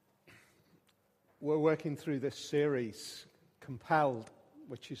We're working through this series, Compelled,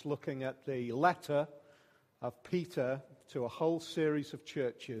 which is looking at the letter of Peter to a whole series of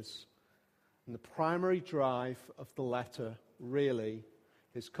churches. And the primary drive of the letter, really,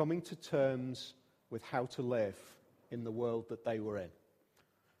 is coming to terms with how to live in the world that they were in.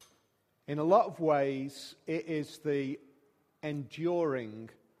 In a lot of ways, it is the enduring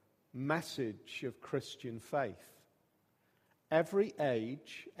message of Christian faith. Every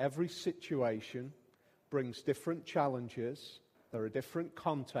age, every situation brings different challenges. There are different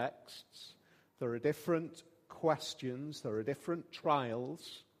contexts. There are different questions. There are different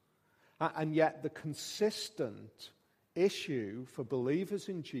trials. And yet the consistent issue for believers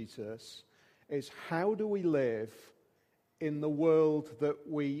in Jesus is, how do we live in the world that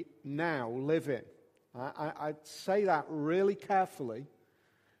we now live in? I'd say that really carefully.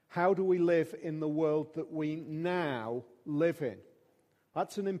 How do we live in the world that we now live in?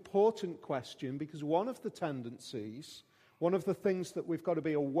 That's an important question, because one of the tendencies, one of the things that we've got to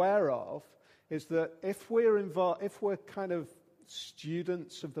be aware of, is that if we're kind of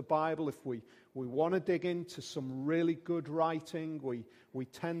students of the Bible, if we want to dig into some really good writing, we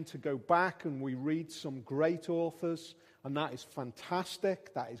tend to go back and we read some great authors, and that is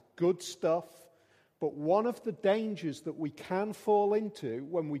fantastic, that is good stuff. But one of the dangers that we can fall into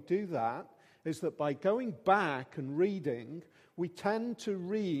when we do that is that by going back and reading, we tend to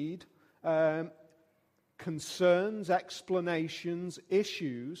read concerns, explanations,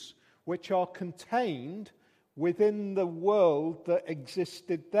 issues which are contained within the world that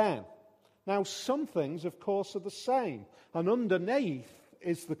existed then. Now, some things, of course, are the same, and underneath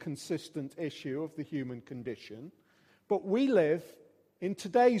is the consistent issue of the human condition, but we live in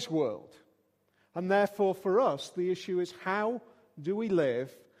today's world. And therefore, for us, the issue is, how do we live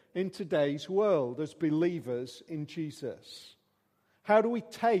in today's world as believers in Jesus? How do we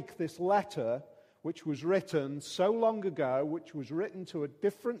take this letter, which was written so long ago, which was written to a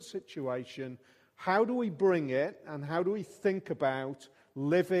different situation, how do we bring it, and how do we think about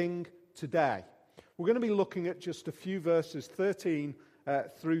living today? We're going to be looking at just a few verses, 13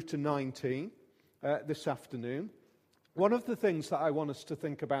 through to 19, this afternoon. One of the things that I want us to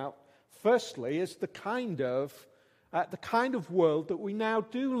think about, firstly, is the kind of world that we now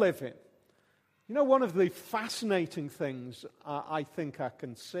do live in. You know, one of the fascinating things I think I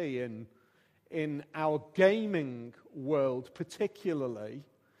can see in our gaming world particularly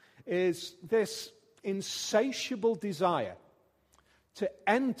is this insatiable desire to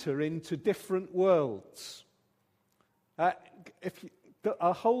enter into different worlds.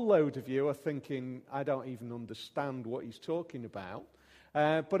 A whole load of you are thinking, I don't even understand what he's talking about.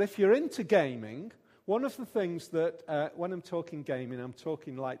 But if you're into gaming, one of the things that, when I'm talking gaming, I'm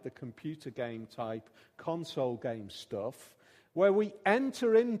talking like the computer game type, console game stuff, where we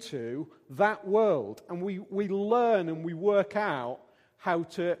enter into that world and we learn and we work out how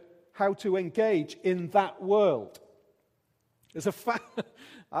to engage in that world. As a fact,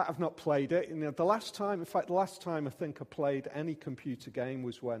 I've not played it. You know, the last time I think I played any computer game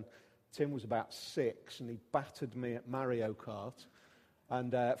was when Tim was about 6 and he battered me at Mario Kart.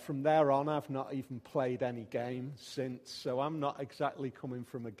 And from there on, I've not even played any game since, so I'm not exactly coming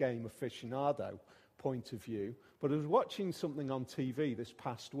from a game aficionado point of view. But I was watching something on TV this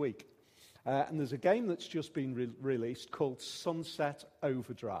past week, and there's a game that's just been released called Sunset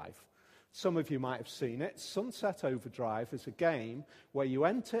Overdrive. Some of you might have seen it. Sunset Overdrive is a game where you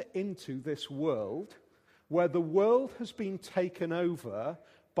enter into this world where the world has been taken over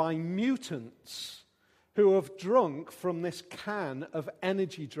by mutants who have drunk from this can of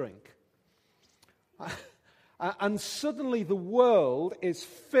energy drink. And suddenly the world is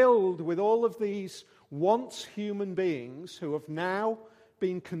filled with all of these once human beings who have now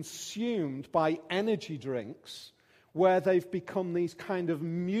been consumed by energy drinks, where they've become these kind of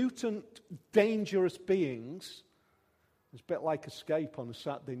mutant, dangerous beings. It's a bit like Escape on a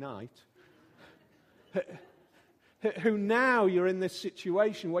Saturday night. Who now you're in this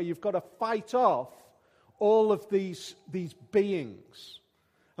situation where you've got to fight off all of these beings.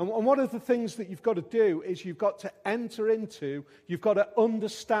 And one of the things that you've got to do is you've got to enter into, you've got to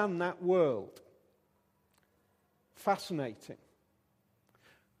understand that world. Fascinating.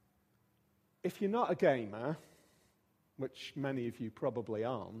 If you're not a gamer, which many of you probably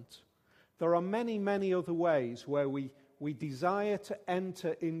aren't, there are many, many other ways where we desire to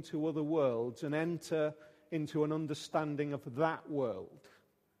enter into other worlds and enter into an understanding of that world.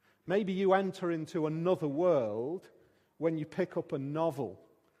 Maybe you enter into another world when you pick up a novel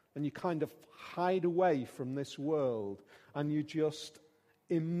and you kind of hide away from this world and you just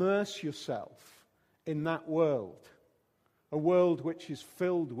immerse yourself in that world. A world which is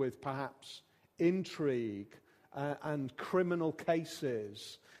filled with perhaps intrigue and criminal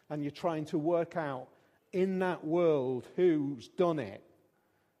cases, and you're trying to work out in that world who's done it.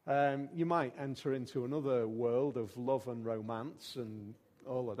 You might enter into another world of love and romance and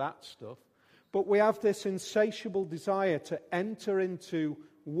all of that stuff. But we have this insatiable desire to enter into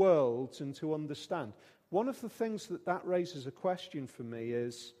worlds and to understand. One of the things that raises a question for me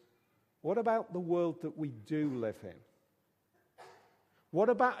is, what about the world that we do live in? What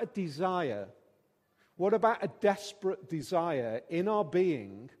about a desire? What about a desperate desire in our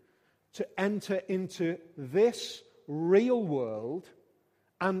being to enter into this real world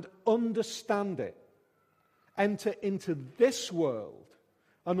and understand it? Enter into this world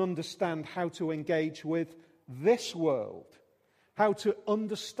and understand how to engage with this world, how to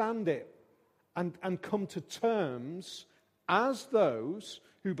understand it and come to terms as those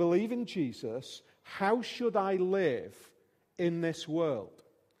who believe in Jesus. How should I live in this world?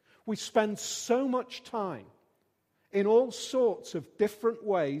 We spend so much time in all sorts of different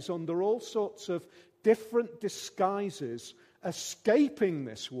ways, under all sorts of different disguises, escaping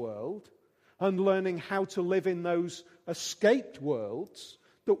this world and learning how to live in those escaped worlds,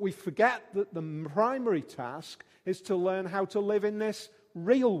 that we forget that the primary task is to learn how to live in this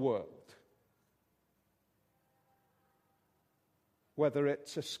real world. Whether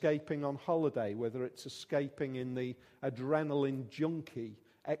it's escaping on holiday, whether it's escaping in the adrenaline junkie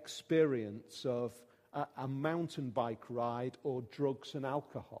experience of a mountain bike ride or drugs and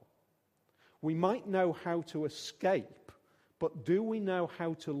alcohol. We might know how to escape, but do we know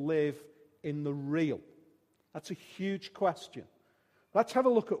how to live in the real? That's a huge question. Let's have a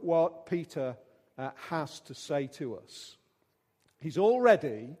look at what Peter has to say to us. He's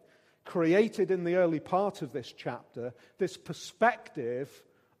already created in the early part of this chapter this perspective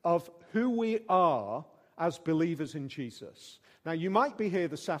of who we are as believers in Jesus. Now, you might be here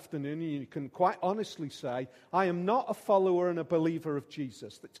this afternoon and you can quite honestly say, I am not a follower and a believer of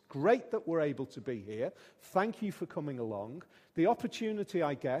Jesus. It's great that we're able to be here. Thank you for coming along. The opportunity,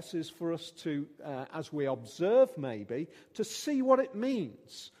 I guess, is for us to, as we observe maybe, to see what it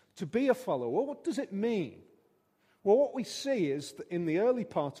means to be a follower. Well, what does it mean? Well, what we see is that in the early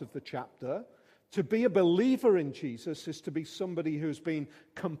part of the chapter, to be a believer in Jesus is to be somebody who's been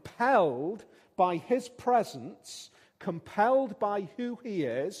compelled by his presence, compelled by who he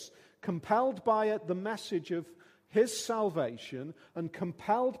is, compelled by the message of his salvation, and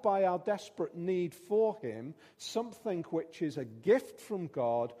compelled by our desperate need for him, something which is a gift from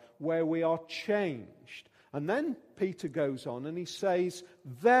God where we are changed. And then Peter goes on and he says,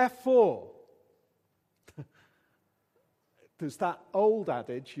 therefore, there's that old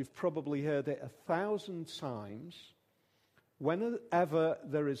adage, you've probably heard it 1,000 times. Whenever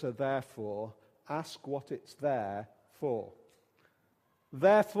there is a therefore, ask what it's there for.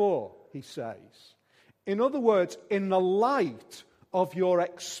 Therefore, he says. In other words, in the light of your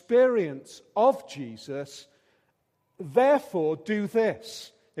experience of Jesus, therefore do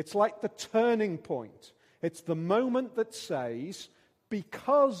this. It's like the turning point. It's the moment that says,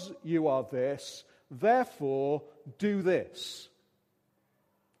 because you are this, therefore do this.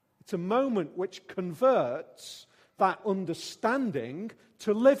 It's a moment which converts that understanding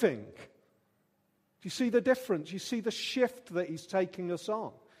to living. Do you see the difference? You see the shift that he's taking us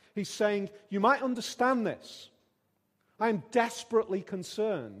on. He's saying, you might understand this. I'm desperately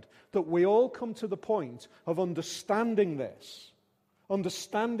concerned that we all come to the point of understanding this,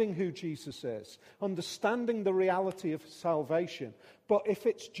 understanding who Jesus is, understanding the reality of salvation. But if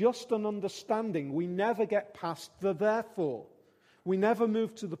it's just an understanding, we never get past the therefore. We never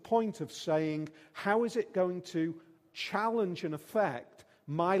move to the point of saying, how is it going to challenge and affect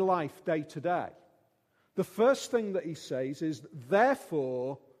my life day to day? The first thing that he says is,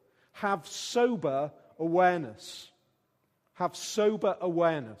 therefore, have sober awareness. Have sober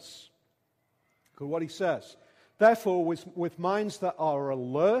awareness. Look at what he says. Therefore, with minds that are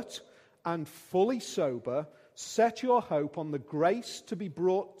alert and fully sober, set your hope on the grace to be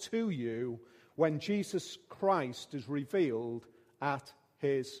brought to you when Jesus Christ is revealed at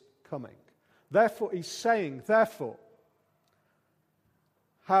his coming. Therefore, he's saying, therefore,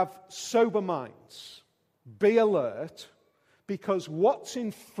 have sober minds. Be alert, because what's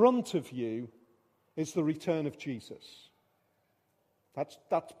in front of you is the return of Jesus.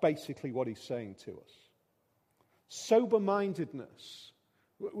 That's basically what he's saying to us. Sober-mindedness.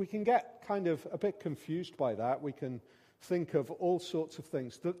 We can get kind of a bit confused by that. We can think of all sorts of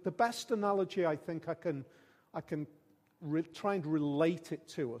things. The best analogy I think I can try and relate it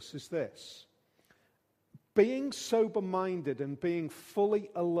to us is this. Being sober-minded and being fully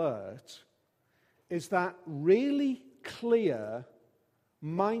alert is that really clear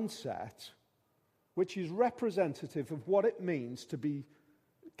mindset which is representative of what it means to be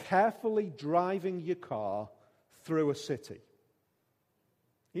carefully driving your car through a city.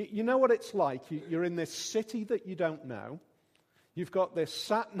 You know what it's like. You're in this city that you don't know. You've got this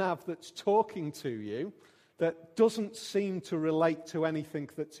sat-nav that's talking to you that doesn't seem to relate to anything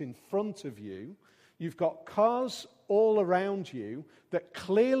that's in front of you. You've got cars all around you that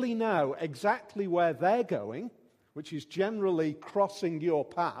clearly know exactly where they're going, which is generally crossing your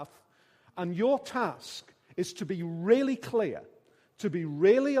path. And your task is to be really clear, to be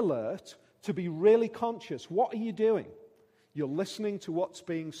really alert, to be really conscious. What are you doing? You're listening to what's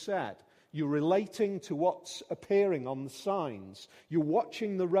being said. You're relating to what's appearing on the signs. You're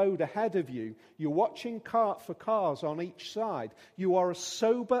watching the road ahead of you. You're watching for cars on each side. You are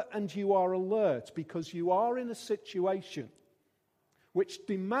sober and you are alert because you are in a situation which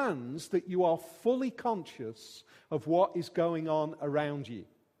demands that you are fully conscious of what is going on around you.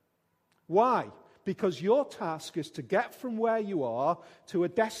 Why? Because your task is to get from where you are to a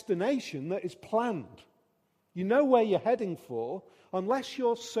destination that is planned. You know where you're heading for. Unless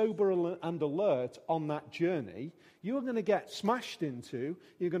you're sober and alert on that journey, you are going to get smashed into,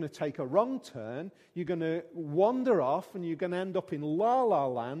 you're going to take a wrong turn, you're going to wander off, and you're going to end up in la-la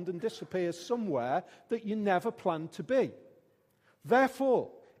land and disappear somewhere that you never planned to be.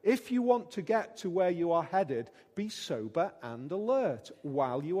 Therefore, if you want to get to where you are headed, be sober and alert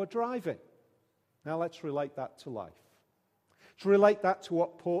while you are driving. Now let's relate that to life. To relate that to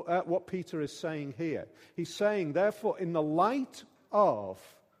what Peter is saying here. He's saying, therefore, in the light of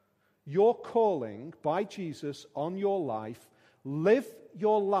your calling by Jesus on your life, live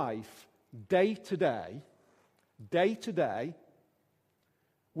your life day to day,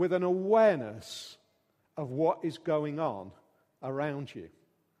 with an awareness of what is going on around you.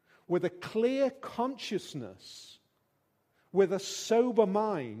 With a clear consciousness, with a sober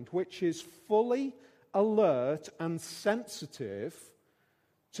mind, which is fully alert and sensitive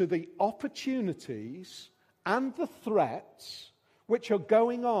to the opportunities and the threats which are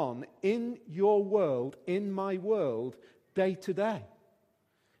going on in your world, in my world, day to day.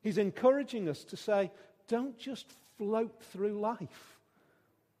 He's encouraging us to say, don't just float through life.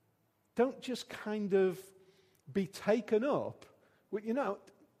 Don't just kind of be taken up. Well,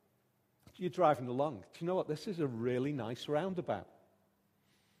 you're driving along. Do you know what? This is a really nice roundabout.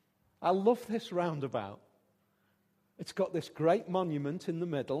 I love this roundabout. It's got this great monument in the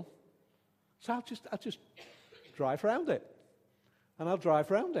middle. So I'll just drive around it. And I'll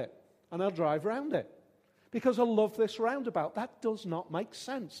drive around it. And I'll drive around it. Because I love this roundabout. That does not make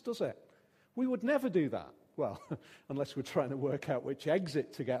sense, does it? We would never do that. Well, unless we're trying to work out which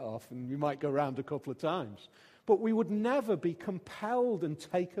exit to get off, and we might go round a couple of times. But we would never be compelled and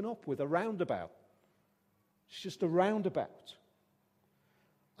taken up with a roundabout. It's just a roundabout.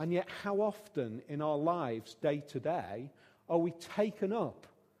 And yet, how often in our lives, day to day, are we taken up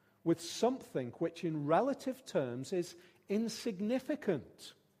with something which in relative terms is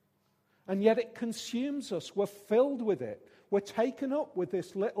insignificant? And yet it consumes us. We're filled with it. We're taken up with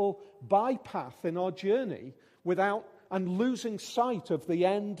this little bypath in our journey and losing sight of the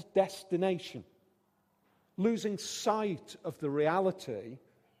end destination. Losing sight of the reality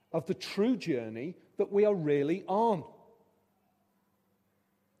of the true journey that we are really on.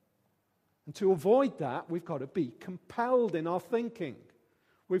 And to avoid that, we've got to be compelled in our thinking.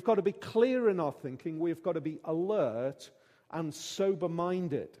 We've got to be clear in our thinking. We've got to be alert and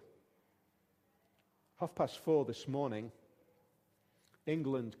sober-minded. 4:30 this morning,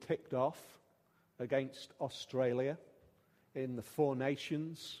 England kicked off against Australia in the Four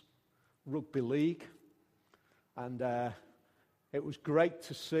Nations Rugby League. And it was great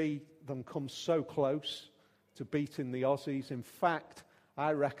to see them come so close to beating the Aussies. In fact,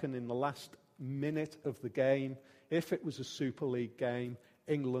 I reckon in the last minute of the game, if it was a Super League game,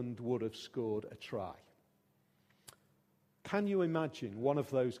 England would have scored a try. Can you imagine one of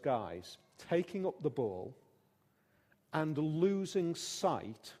those guys taking up the ball and losing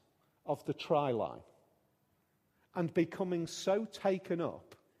sight of the try line and becoming so taken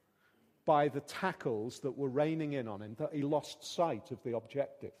up by the tackles that were raining in on him that he lost sight of the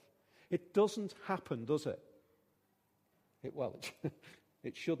objective? It doesn't happen, does it?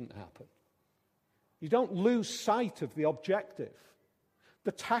 It shouldn't happen. You don't lose sight of the objective.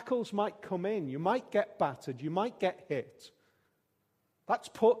 The tackles might come in. You might get battered. You might get hit. That's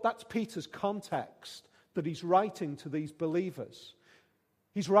Peter's context that he's writing to these believers.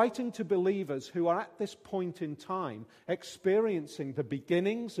 He's writing to believers who are at this point in time experiencing the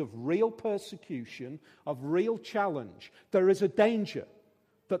beginnings of real persecution, of real challenge. There is a danger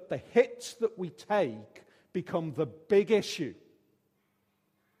that the hits that we take become the big issue.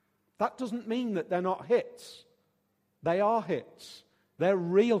 That doesn't mean that they're not hits. They are hits. They're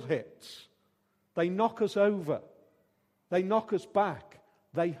real hits. They knock us over. They knock us back.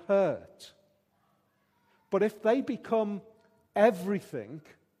 They hurt. But if they become everything,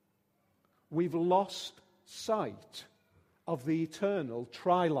 we've lost sight of the eternal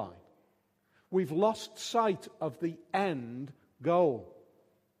try-line. We've lost sight of the end goal.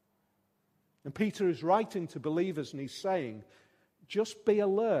 And Peter is writing to believers and he's saying, just be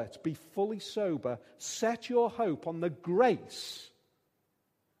alert, be fully sober, set your hope on the grace.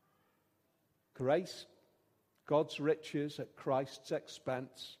 Grace, God's riches at Christ's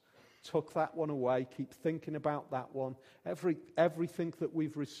expense. Tuck that one away. Keep thinking about that one. Everything that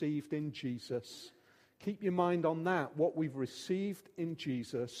we've received in Jesus. Keep your mind on that, what we've received in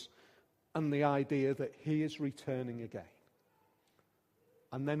Jesus, and the idea that he is returning again.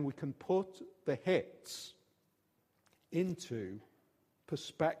 And then we can put the hits into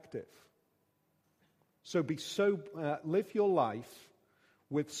perspective. So live your life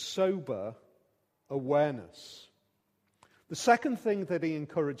with sober awareness. The second thing that he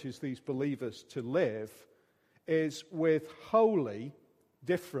encourages these believers to live is with holy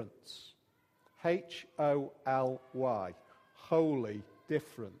difference. Holy, holy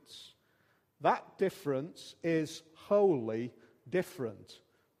difference. That difference is wholly different.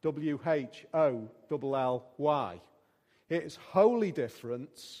 WHOLLY. It is wholly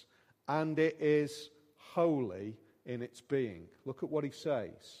difference, and it is holy in its being. Look at what he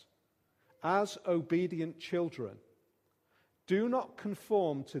says. As obedient children, do not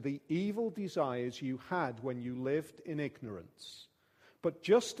conform to the evil desires you had when you lived in ignorance. But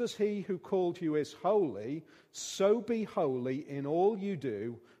just as he who called you is holy, so be holy in all you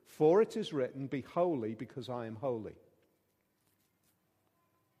do, for it is written, be holy because I am holy.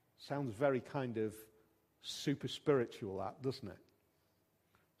 Sounds very kind of super spiritual, that, doesn't it?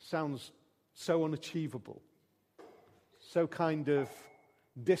 Sounds so unachievable. So kind of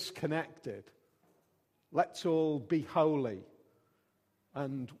disconnected. Let's all be holy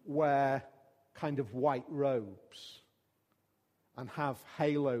and wear kind of white robes and have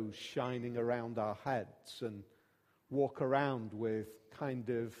halos shining around our heads and walk around with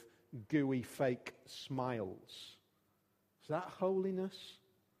kind of gooey fake smiles. Is that holiness?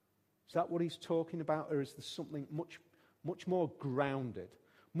 Is that what he's talking about? Or is there something much more grounded,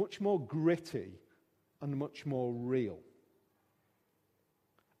 much more gritty, and much more real?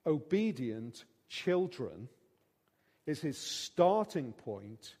 Obedient children is his starting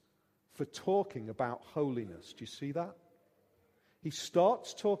point for talking about holiness. Do you see that? He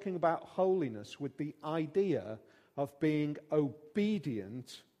starts talking about holiness with the idea of being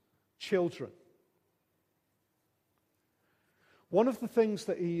obedient children. One of the things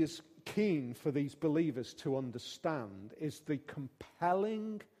that he is keen for these believers to understand is the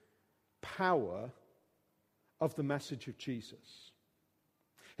compelling power of the message of Jesus.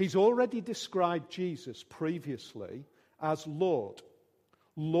 He's already described Jesus previously as Lord,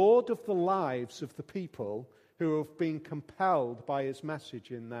 Lord of the lives of the people who have been compelled by his message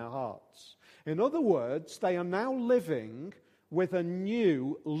in their hearts. In other words, they are now living with a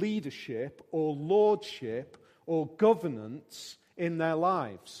new leadership or lordship or governance in their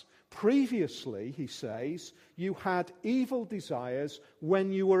lives. Previously, he says, you had evil desires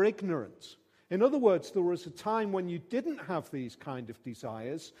when you were ignorant. In other words, there was a time when you didn't have these kind of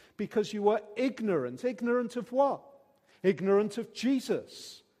desires because you were ignorant. Ignorant of what? Ignorant of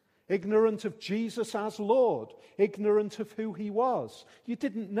Jesus. Ignorant of Jesus as Lord. Ignorant of who he was. You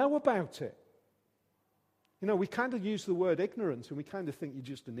didn't know about it. You know, we kind of use the word ignorant and we kind of think you're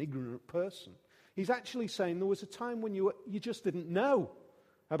just an ignorant person. He's actually saying there was a time when you just didn't know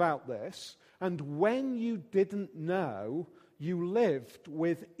about this. And when you didn't know, you lived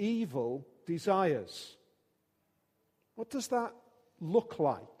with evil desires. What does that look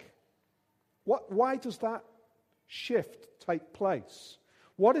like? Why does that shift take place?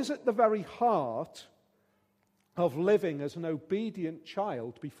 What is at the very heart of living as an obedient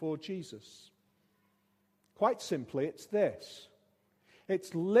child before Jesus? Quite simply, it's this.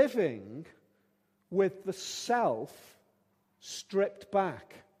 It's living with the self stripped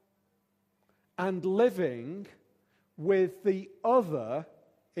back and living with the other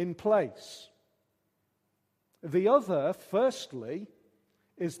in place. The other, firstly,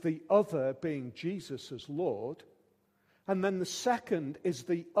 is the other being Jesus as Lord. And then the second is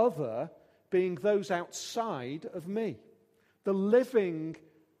the other being those outside of me. The living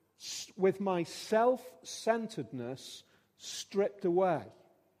with my self-centeredness stripped away.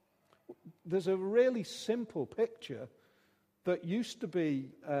 There's a really simple picture that used to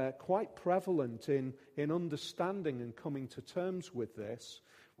be quite prevalent in understanding and coming to terms with this,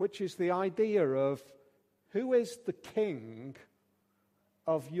 which is the idea of who is the king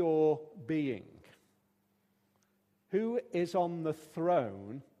of your being? Who is on the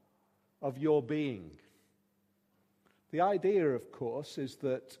throne of your being? The idea, of course, is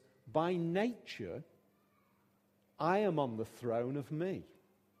that by nature, I am on the throne of me.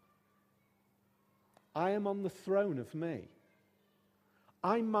 I am on the throne of me.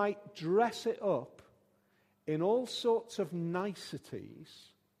 I might dress it up in all sorts of niceties.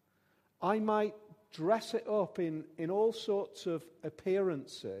 I might dress it up in all sorts of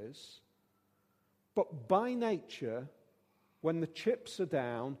appearances. But by nature, when the chips are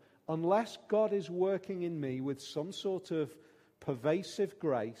down, unless God is working in me with some sort of pervasive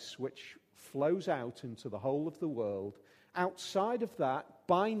grace which flows out into the whole of the world, outside of that,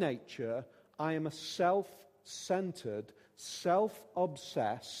 by nature, I am a self-centered,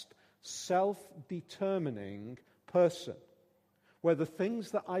 self-obsessed, self-determining person, where the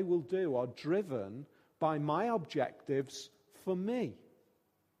things that I will do are driven by my objectives for me.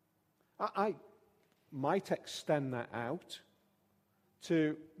 I might extend that out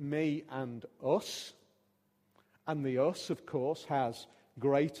to me and us. And the us, of course, has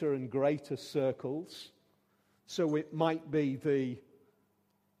greater and greater circles. So it might be the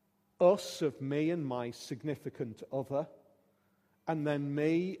us of me and my significant other, and then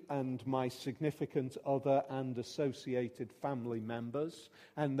me and my significant other and associated family members,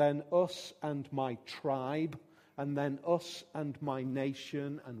 and then us and my tribe, and then us and my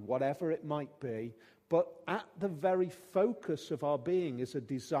nation, and whatever it might be. But at the very focus of our being is a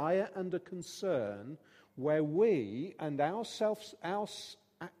desire and a concern where we and our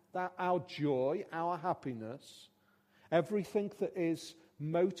joy, our happiness, everything that is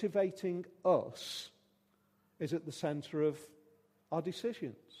motivating us is at the center of our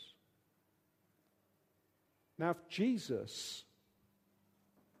decisions. Now, if Jesus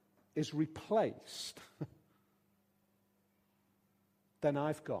is replaced, then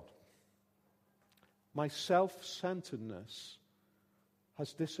I've got. My self-centeredness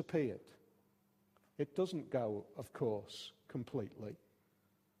has disappeared. It doesn't go, of course, completely.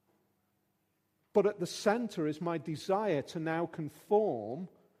 But at the center is my desire to now conform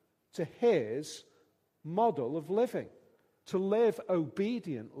to his model of living, to live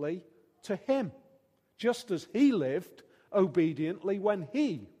obediently to him, just as he lived obediently when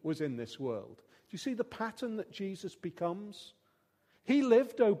he was in this world. Do you see the pattern that Jesus becomes? He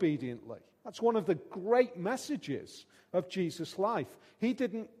lived obediently. That's one of the great messages of Jesus' life. He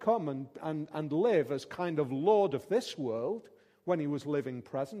didn't come and live as kind of Lord of this world when he was living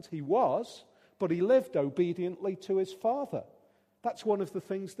present. He was, but he lived obediently to his Father. That's one of the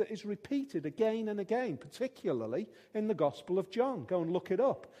things that is repeated again and again, particularly in the Gospel of John. Go and look it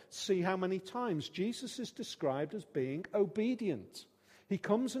up. See how many times Jesus is described as being obedient. He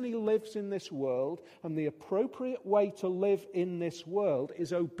comes and he lives in this world, and the appropriate way to live in this world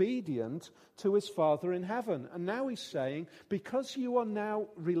is obedient to his Father in heaven. And now he's saying, because you are now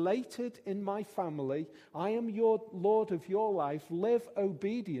related in my family, I am your Lord of your life, live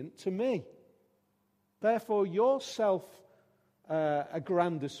obedient to me. Therefore, your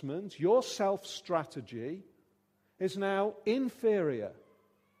self-aggrandizement, your self-strategy is now inferior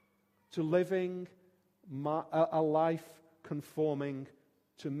to living a life conforming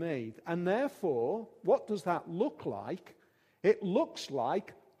to me. And therefore, what does that look like? It looks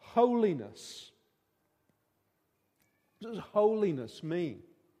like holiness. What does holiness mean?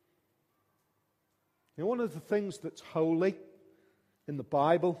 You know, one of the things that's holy in the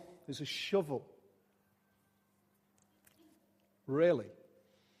Bible is a shovel. Really.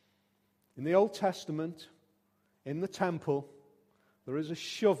 In the Old Testament, in the temple, there is a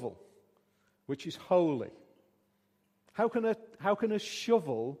shovel which is holy. How can a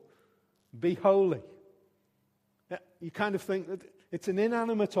shovel be holy? You kind of think that it's an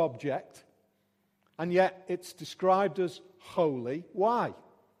inanimate object, and yet it's described as holy. Why?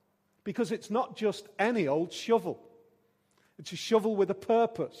 Because it's not just any old shovel. It's a shovel with a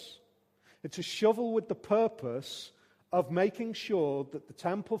purpose. It's a shovel with the purpose of making sure that the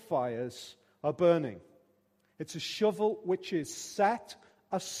temple fires are burning. It's a shovel which is set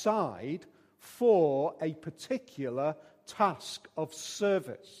aside for a particular task of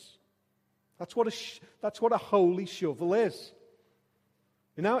service. That's what a holy shovel is.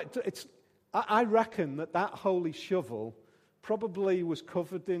 You know, I reckon that holy shovel probably was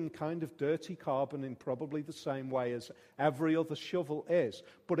covered in kind of dirty carbon in probably the same way as every other shovel is,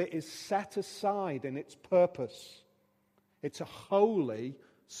 but it is set aside in its purpose. It's a holy,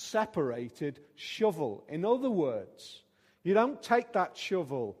 separated shovel. In other words, you don't take that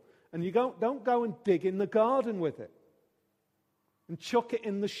shovel and you don't go and dig in the garden with it. and chuck it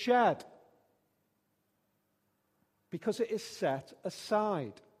in the shed because it is set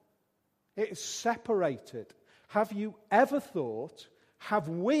aside. It is separated. Have we ever thought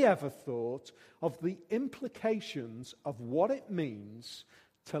of the implications of what it means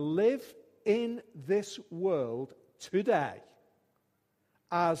to live in this world today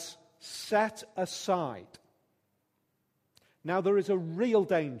as set aside? Now, there is a real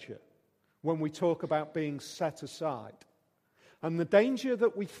danger when we talk about being set aside. And the danger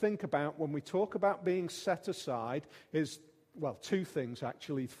that we think about when we talk about being set aside is, well, two things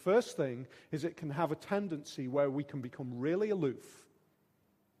actually. The first thing is it can have a tendency where we can become really aloof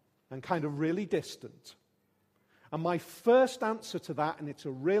and kind of really distant. And my first answer to that, and it's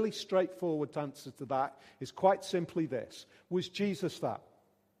a really straightforward answer to that, is quite simply this. Was Jesus that?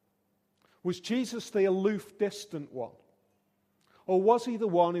 Was Jesus the aloof, distant one? Or was he the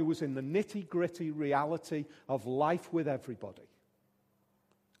one who was in the nitty-gritty reality of life with everybody?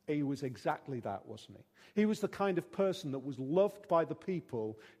 He was exactly that, wasn't he? He was the kind of person that was loved by the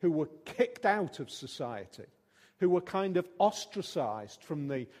people who were kicked out of society, who were kind of ostracized from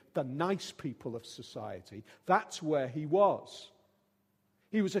the nice people of society. That's where he was.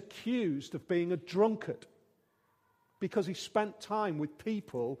 He was accused of being a drunkard because he spent time with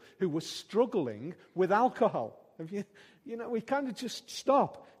people who were struggling with alcohol. We kind of just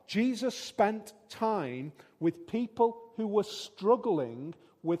stop. Jesus spent time with people who were struggling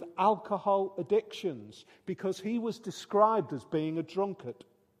with alcohol addictions because he was described as being a drunkard.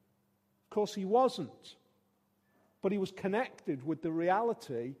 Of course, he wasn't. But he was connected with the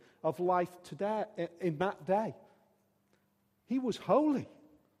reality of life today, in that day. He was holy.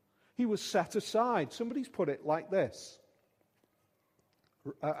 He was set aside. Somebody's put it like this.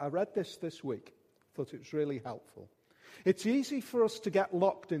 I read this week. Thought it was really helpful. It's easy for us to get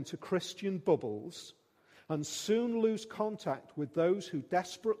locked into Christian bubbles and soon lose contact with those who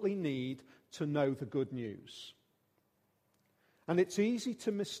desperately need to know the good news. And it's easy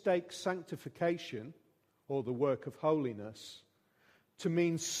to mistake sanctification, or the work of holiness, to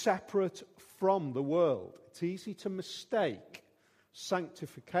mean separate from the world. It's easy to mistake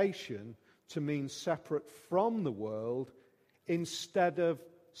sanctification to mean separate from the world instead of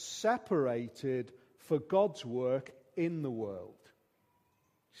separated for God's work in the world.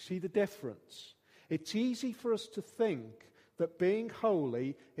 See the difference? It's easy for us to think that being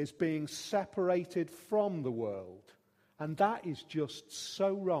holy is being separated from the world, and that is just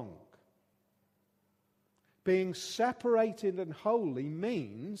so wrong. Being separated and holy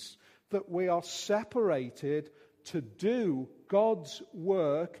means that we are separated to do God's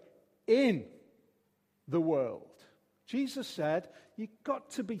work in the world. Jesus said, you've got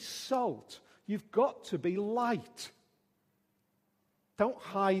to be salt. You've got to be light. Don't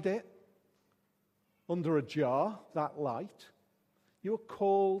hide it under a jar, that light. You're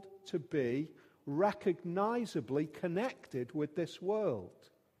called to be recognizably connected with this world.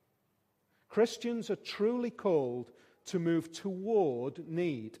 Christians are truly called to move toward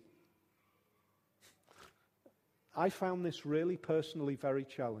need. I found this really personally very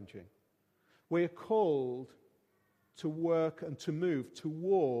challenging. We are called to work and to move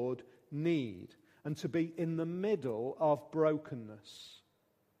toward need and to be in the middle of brokenness.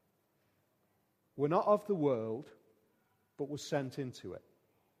 We're not of the world, but we're sent into it.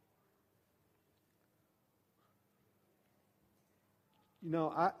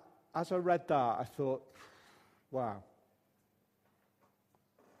 As I read that, I thought, wow.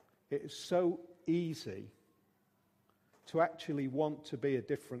 It is so easy to actually want to be a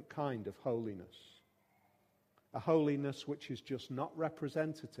different kind of holiness. A holiness which is just not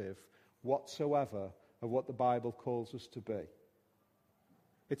representative whatsoever of what the Bible calls us to be.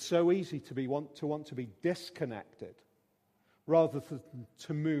 It's so easy to want to be disconnected rather than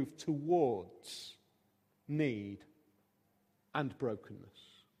to move towards need and brokenness.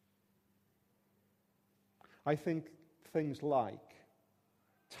 I think things like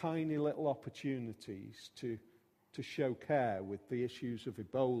tiny little opportunities to show care with the issues of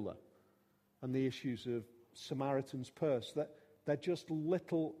Ebola and the issues of Samaritan's Purse, that they're just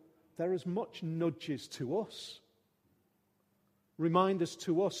little, they're as much nudges to us. Reminders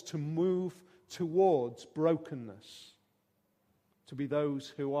to us to move towards brokenness, to be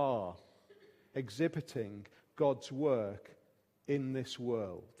those who are exhibiting God's work in this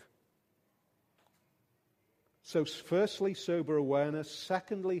world. So firstly, sober awareness.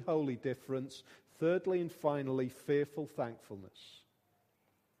 Secondly, holy difference. Thirdly and finally, fearful thankfulness.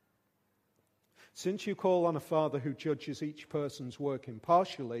 Since you call on a Father who judges each person's work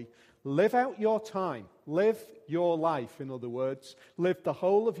impartially, live out your time. Live your life, in other words. Live the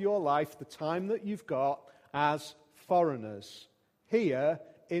whole of your life, the time that you've got, as foreigners here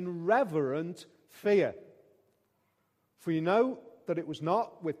in reverent fear. For you know that it was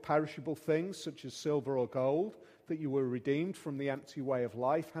not with perishable things such as silver or gold that you were redeemed from the empty way of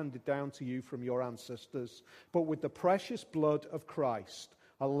life handed down to you from your ancestors, but with the precious blood of Christ,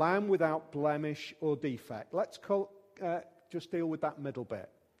 a lamb without blemish or defect. Let's just deal with that middle bit.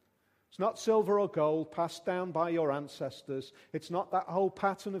 It's not silver or gold passed down by your ancestors. It's not that whole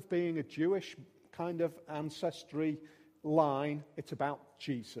pattern of being a Jewish kind of ancestry line. It's about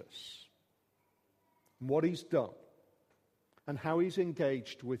Jesus and what he's done and how he's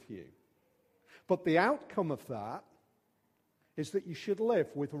engaged with you. But the outcome of that is that you should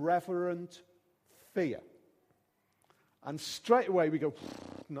live with reverent fear. And straight away we go,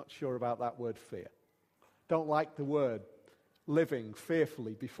 not sure about that word fear. Don't like the word living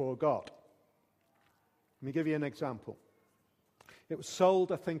fearfully before God. Let me give you an example. It was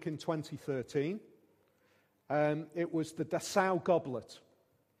sold, I think, in 2013. It was the Dessau goblet,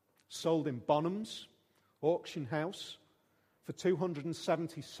 sold in Bonhams auction house for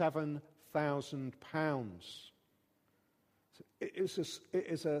 £277,000. It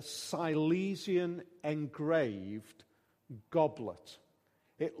is a Silesian engraved goblet.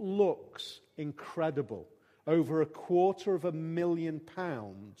 It looks incredible. Over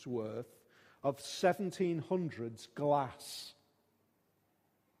 £250,000 worth of 1700s glass.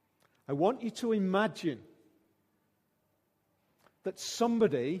 I want you to imagine that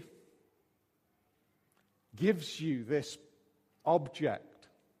somebody gives you this object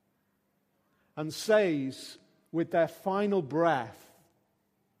and says with their final breath,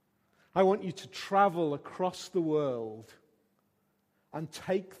 I want you to travel across the world and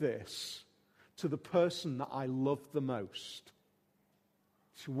take this to the person that I love the most.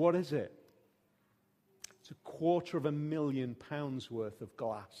 So what is it? It's £250,000 worth of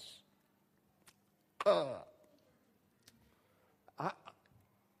glass.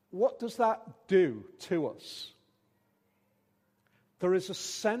 What does that do to us? There is a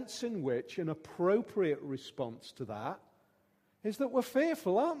sense in which an appropriate response to that is that we're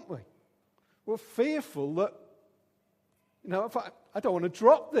fearful, aren't we? We're fearful that, if I don't want to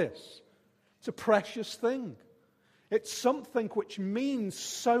drop this. It's a precious thing. It's something which means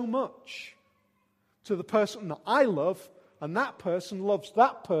so much to the person that I love, and that person loves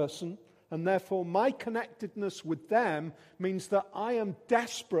that person, and therefore my connectedness with them means that I am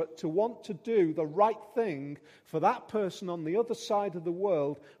desperate to want to do the right thing for that person on the other side of the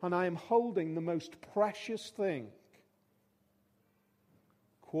world, and I am holding the most precious thing.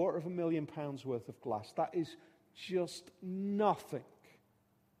 £250,000 worth of glass. That is just nothing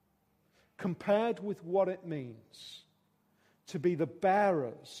compared with what it means to be the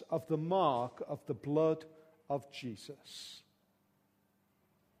bearers of the mark of the blood of Jesus.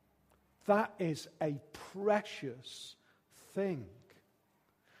 That is a precious thing.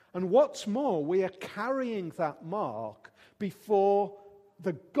 And what's more, we are carrying that mark before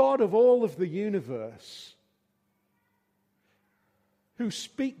the God of all of the universe, who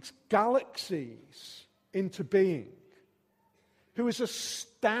speaks galaxies into being, who is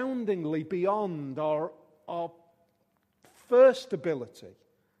astoundingly beyond our first ability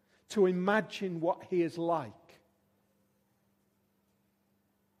to imagine what he is like,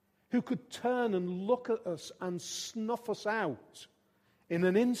 who could turn and look at us and snuff us out in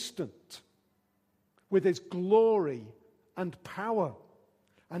an instant with his glory and power.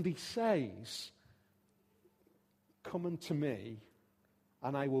 And he says, come unto me,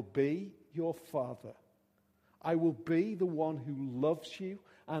 and I will be your Father. I will be the one who loves you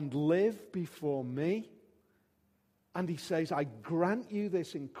and live before me. And he says, I grant you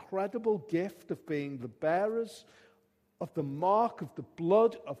this incredible gift of being the bearers of the mark of the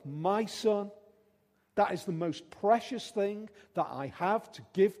blood of my Son. That is the most precious thing that I have to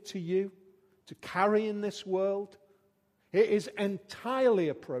give to you, to carry in this world. It is entirely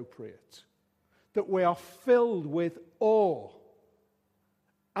appropriate that we are filled with awe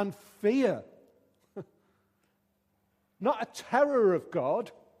and fear. Not a terror of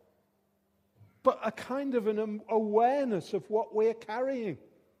God, but a kind of an awareness of what we're carrying.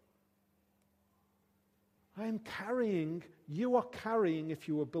 You are carrying, if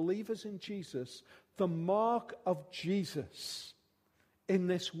you are believers in Jesus, the mark of Jesus in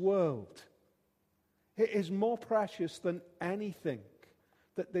this world. It is more precious than anything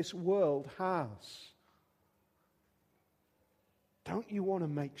that this world has. Don't you want to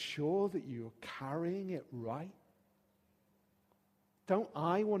make sure that you're carrying it right? Don't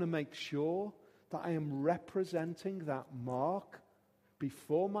I want to make sure that I am representing that mark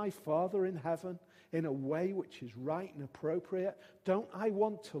before my Father in heaven in a way which is right and appropriate? Don't I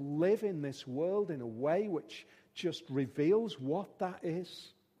want to live in this world in a way which just reveals what that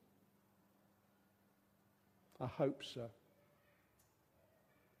is? I hope so.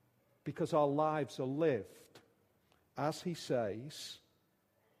 Because our lives are lived, as he says,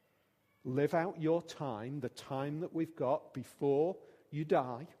 live out your time, the time that we've got before you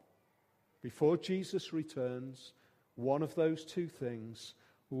die, before Jesus returns. One of those two things,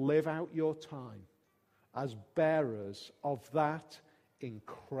 live out your time as bearers of that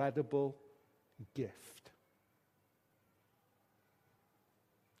incredible gift.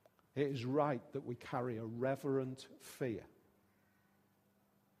 It is right that we carry a reverent fear.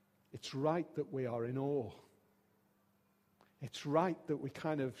 It's right that we are in awe. It's right that we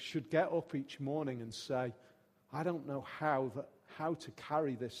kind of should get up each morning and say, I don't know how to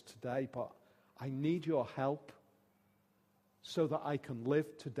carry this today, but I need your help so that I can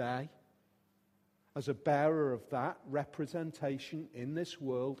live today as a bearer of that representation in this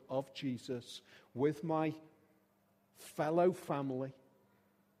world of Jesus with my fellow family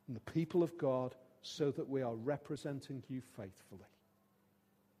and the people of God, so that we are representing you faithfully.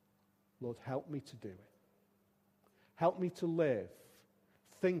 Lord, help me to do it. Help me to live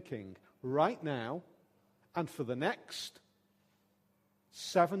thinking right now and for the next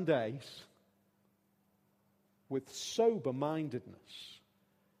 7 days with sober-mindedness,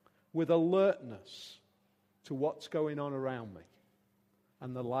 with alertness to what's going on around me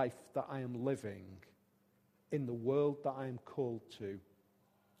and the life that I am living in the world that I am called to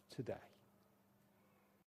today.